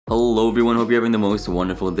Hello everyone, hope you're having the most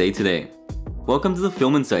wonderful day today. Welcome to the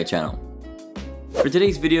Film Insight channel. For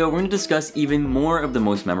today's video, we're going to discuss even more of the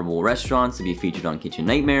most memorable restaurants to be featured on Kitchen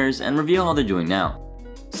Nightmares and reveal how they're doing now.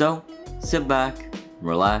 So, sit back,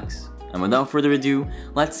 relax, and without further ado,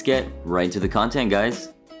 let's get right to the content, guys.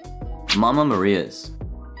 Mama Maria's.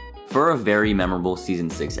 For a very memorable Season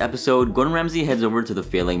 6 episode, Gordon Ramsay heads over to the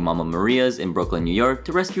failing Mama Maria's in Brooklyn, New York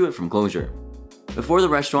to rescue it from closure. Before the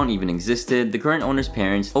restaurant even existed, the current owner's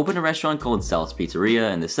parents opened a restaurant called Sal's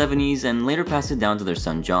Pizzeria in the 70s and later passed it down to their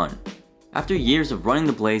son John. After years of running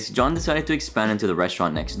the place, John decided to expand into the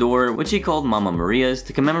restaurant next door, which he called Mama Maria's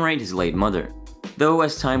to commemorate his late mother. Though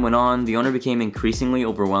as time went on, the owner became increasingly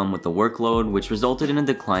overwhelmed with the workload, which resulted in a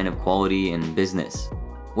decline of quality in business.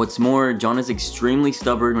 What's more, John is extremely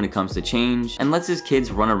stubborn when it comes to change and lets his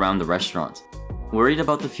kids run around the restaurant. Worried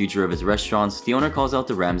about the future of his restaurants, the owner calls out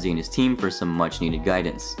to Ramsay and his team for some much needed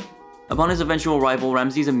guidance. Upon his eventual arrival,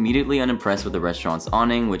 Ramsay is immediately unimpressed with the restaurant's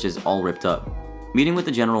awning, which is all ripped up. Meeting with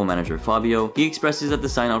the general manager Fabio, he expresses that the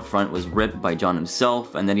sign out front was ripped by John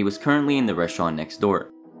himself and that he was currently in the restaurant next door.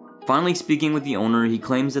 Finally speaking with the owner, he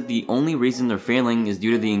claims that the only reason they're failing is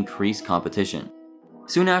due to the increased competition.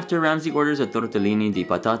 Soon after, Ramsay orders a tortellini di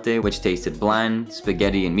patate, which tasted bland,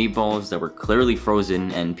 spaghetti and meatballs that were clearly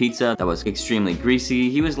frozen, and pizza that was extremely greasy.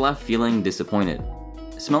 He was left feeling disappointed.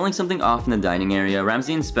 Smelling something off in the dining area,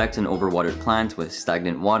 Ramsay inspects an overwatered plant with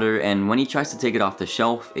stagnant water, and when he tries to take it off the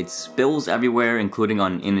shelf, it spills everywhere, including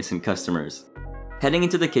on innocent customers. Heading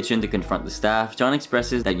into the kitchen to confront the staff, John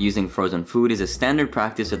expresses that using frozen food is a standard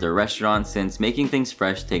practice at their restaurant since making things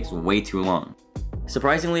fresh takes way too long.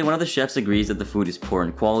 Surprisingly, one of the chefs agrees that the food is poor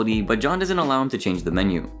in quality, but John doesn't allow him to change the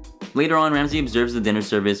menu. Later on, Ramsay observes the dinner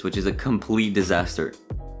service, which is a complete disaster.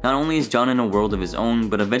 Not only is John in a world of his own,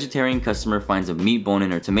 but a vegetarian customer finds a meat bone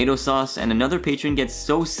in her tomato sauce, and another patron gets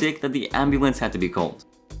so sick that the ambulance had to be called.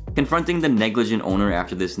 Confronting the negligent owner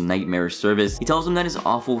after this nightmarish service, he tells him that his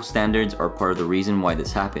awful standards are part of the reason why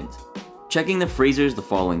this happened. Checking the freezers the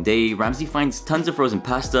following day, Ramsay finds tons of frozen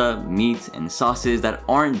pasta, meat, and sauces that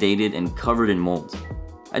aren't dated and covered in mold.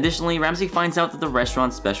 Additionally, Ramsay finds out that the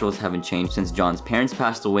restaurant's specials haven't changed since John's parents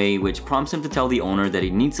passed away, which prompts him to tell the owner that he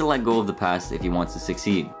needs to let go of the past if he wants to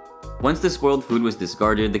succeed. Once the spoiled food was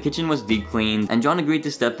discarded, the kitchen was deep cleaned, and John agreed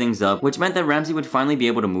to step things up, which meant that Ramsay would finally be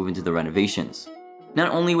able to move into the renovations.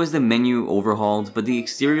 Not only was the menu overhauled, but the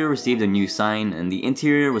exterior received a new sign and the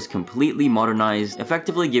interior was completely modernized,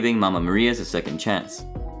 effectively giving Mama Maria's a second chance.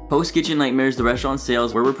 Post Kitchen Nightmares, the restaurant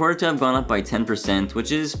sales were reported to have gone up by 10%,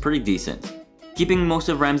 which is pretty decent. Keeping most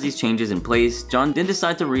of Ramsay's changes in place, John did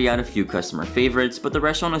decide to re-add a few customer favorites, but the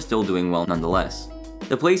restaurant is still doing well nonetheless.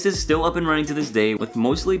 The place is still up and running to this day with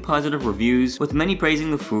mostly positive reviews, with many praising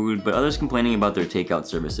the food but others complaining about their takeout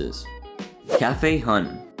services. Cafe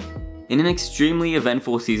Hun. In an extremely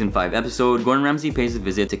eventful Season 5 episode, Gordon Ramsay pays a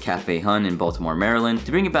visit to Cafe Hun in Baltimore, Maryland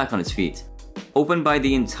to bring it back on its feet. Opened by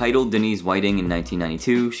the entitled Denise Whiting in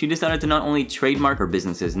 1992, she decided to not only trademark her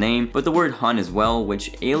business's name, but the word Hun as well,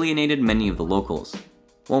 which alienated many of the locals.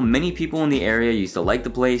 While many people in the area used to like the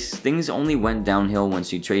place, things only went downhill when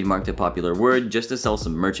she trademarked a popular word just to sell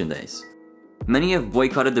some merchandise. Many have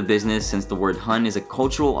boycotted the business since the word Hun is a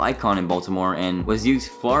cultural icon in Baltimore and was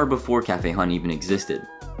used far before Cafe Hun even existed.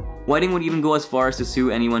 Whiting would even go as far as to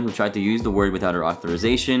sue anyone who tried to use the word without her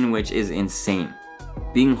authorization, which is insane.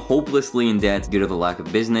 Being hopelessly in debt due to the lack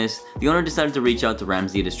of business, the owner decided to reach out to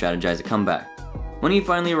Ramsay to strategize a comeback. When he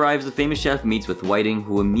finally arrives, the famous chef meets with Whiting,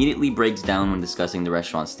 who immediately breaks down when discussing the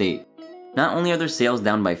restaurant's state. Not only are their sales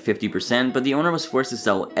down by 50%, but the owner was forced to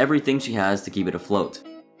sell everything she has to keep it afloat.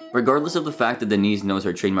 Regardless of the fact that Denise knows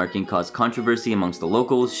her trademarking caused controversy amongst the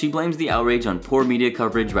locals, she blames the outrage on poor media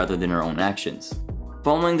coverage rather than her own actions.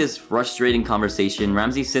 Following this frustrating conversation,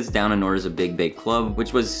 Ramsay sits down and orders a Big Bake Club,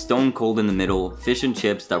 which was stone cold in the middle, fish and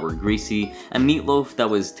chips that were greasy, and meatloaf that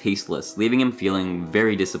was tasteless, leaving him feeling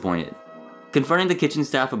very disappointed. Confronting the kitchen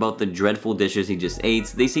staff about the dreadful dishes he just ate,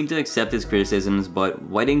 they seem to accept his criticisms, but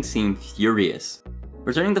Whiting seemed furious.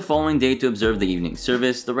 Returning the following day to observe the evening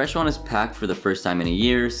service, the restaurant is packed for the first time in a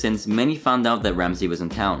year since many found out that Ramsay was in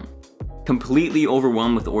town. Completely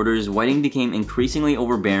overwhelmed with orders, Whiting became increasingly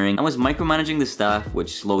overbearing and was micromanaging the staff,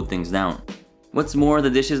 which slowed things down. What's more, the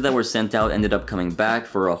dishes that were sent out ended up coming back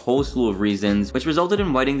for a whole slew of reasons, which resulted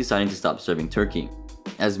in Whiting deciding to stop serving turkey.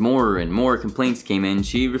 As more and more complaints came in,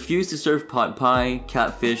 she refused to serve pot pie,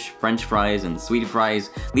 catfish, french fries, and sweet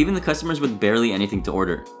fries, leaving the customers with barely anything to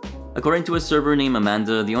order. According to a server named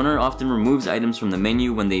Amanda, the owner often removes items from the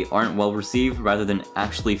menu when they aren't well received rather than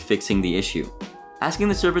actually fixing the issue. Asking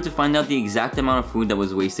the server to find out the exact amount of food that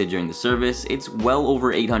was wasted during the service, it's well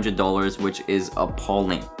over $800, which is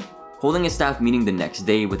appalling. Holding a staff meeting the next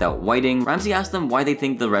day without whiting, Ramsay asked them why they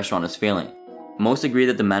think the restaurant is failing. Most agree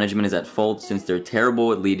that the management is at fault since they're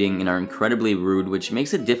terrible at leading and are incredibly rude, which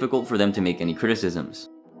makes it difficult for them to make any criticisms.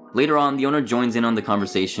 Later on, the owner joins in on the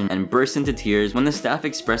conversation and bursts into tears when the staff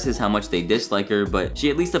expresses how much they dislike her, but she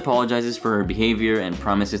at least apologizes for her behavior and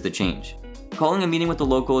promises to change. Calling a meeting with the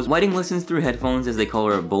locals, Whiting listens through headphones as they call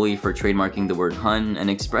her a bully for trademarking the word hun and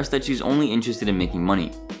express that she's only interested in making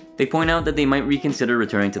money. They point out that they might reconsider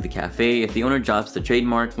returning to the cafe if the owner drops the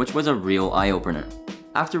trademark, which was a real eye-opener.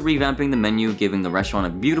 After revamping the menu, giving the restaurant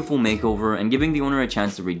a beautiful makeover, and giving the owner a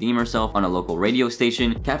chance to redeem herself on a local radio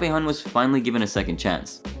station, Cafe Hun was finally given a second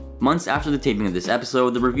chance. Months after the taping of this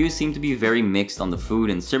episode, the reviews seem to be very mixed on the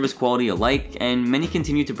food and service quality alike, and many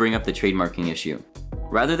continue to bring up the trademarking issue.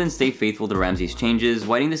 Rather than stay faithful to Ramsay's changes,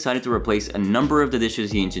 Whiting decided to replace a number of the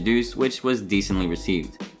dishes he introduced, which was decently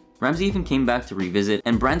received. Ramsay even came back to revisit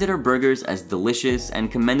and branded her burgers as delicious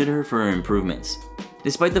and commended her for her improvements.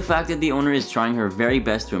 Despite the fact that the owner is trying her very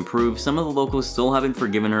best to improve, some of the locals still haven't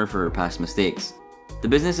forgiven her for her past mistakes. The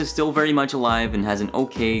business is still very much alive and has an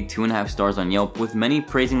okay 2.5 stars on Yelp, with many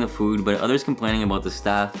praising the food but others complaining about the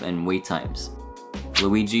staff and wait times.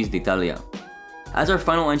 Luigi's d'Italia. As our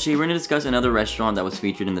final entry, we're going to discuss another restaurant that was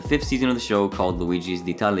featured in the 5th season of the show called Luigi's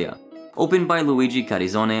d'Italia. Opened by Luigi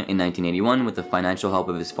Carizone in 1981 with the financial help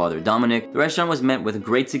of his father Dominic, the restaurant was met with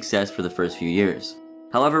great success for the first few years.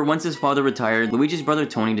 However, once his father retired, Luigi's brother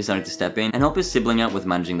Tony decided to step in and help his sibling out with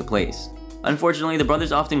managing the place. Unfortunately, the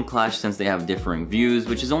brothers often clash since they have differing views,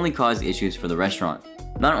 which has only caused issues for the restaurant.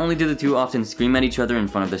 Not only do the two often scream at each other in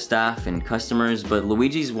front of the staff and customers, but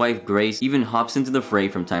Luigi's wife Grace even hops into the fray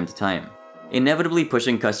from time to time. Inevitably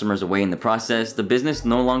pushing customers away in the process, the business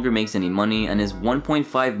no longer makes any money and is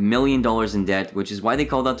 $1.5 million in debt, which is why they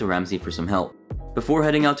called out to Ramsay for some help. Before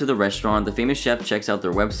heading out to the restaurant, the famous chef checks out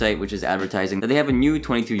their website, which is advertising that they have a new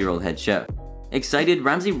 22-year-old head chef. Excited,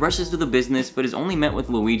 Ramsay rushes to the business but is only met with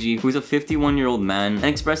Luigi, who's a 51-year-old man, and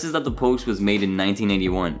expresses that the post was made in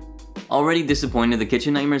 1981. Already disappointed, the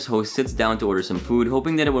Kitchen Nightmares host sits down to order some food,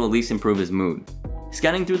 hoping that it will at least improve his mood.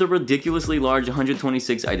 Scanning through the ridiculously large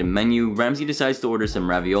 126-item menu, Ramsay decides to order some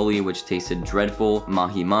ravioli, which tasted dreadful,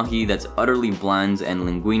 mahi-mahi that's utterly bland, and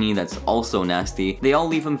linguine that's also nasty. They all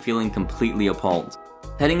leave him feeling completely appalled.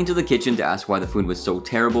 Heading into the kitchen to ask why the food was so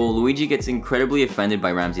terrible, Luigi gets incredibly offended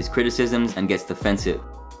by Ramsay's criticisms and gets defensive.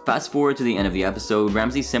 Fast forward to the end of the episode,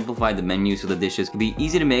 Ramsay simplified the menu so the dishes could be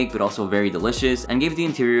easy to make but also very delicious, and gave the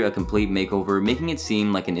interior a complete makeover, making it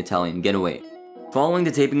seem like an Italian getaway. Following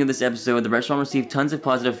the taping of this episode, the restaurant received tons of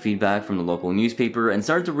positive feedback from the local newspaper and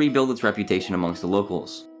started to rebuild its reputation amongst the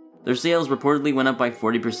locals. Their sales reportedly went up by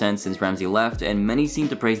 40% since Ramsay left, and many seem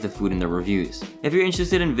to praise the food in their reviews. If you're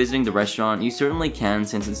interested in visiting the restaurant, you certainly can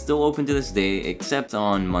since it's still open to this day, except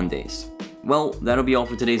on Mondays. Well, that'll be all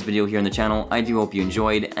for today's video here on the channel. I do hope you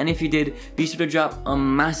enjoyed, and if you did, be sure to drop a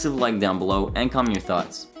massive like down below and comment your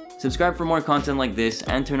thoughts. Subscribe for more content like this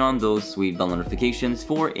and turn on those sweet bell notifications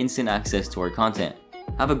for instant access to our content.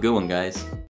 Have a good one, guys.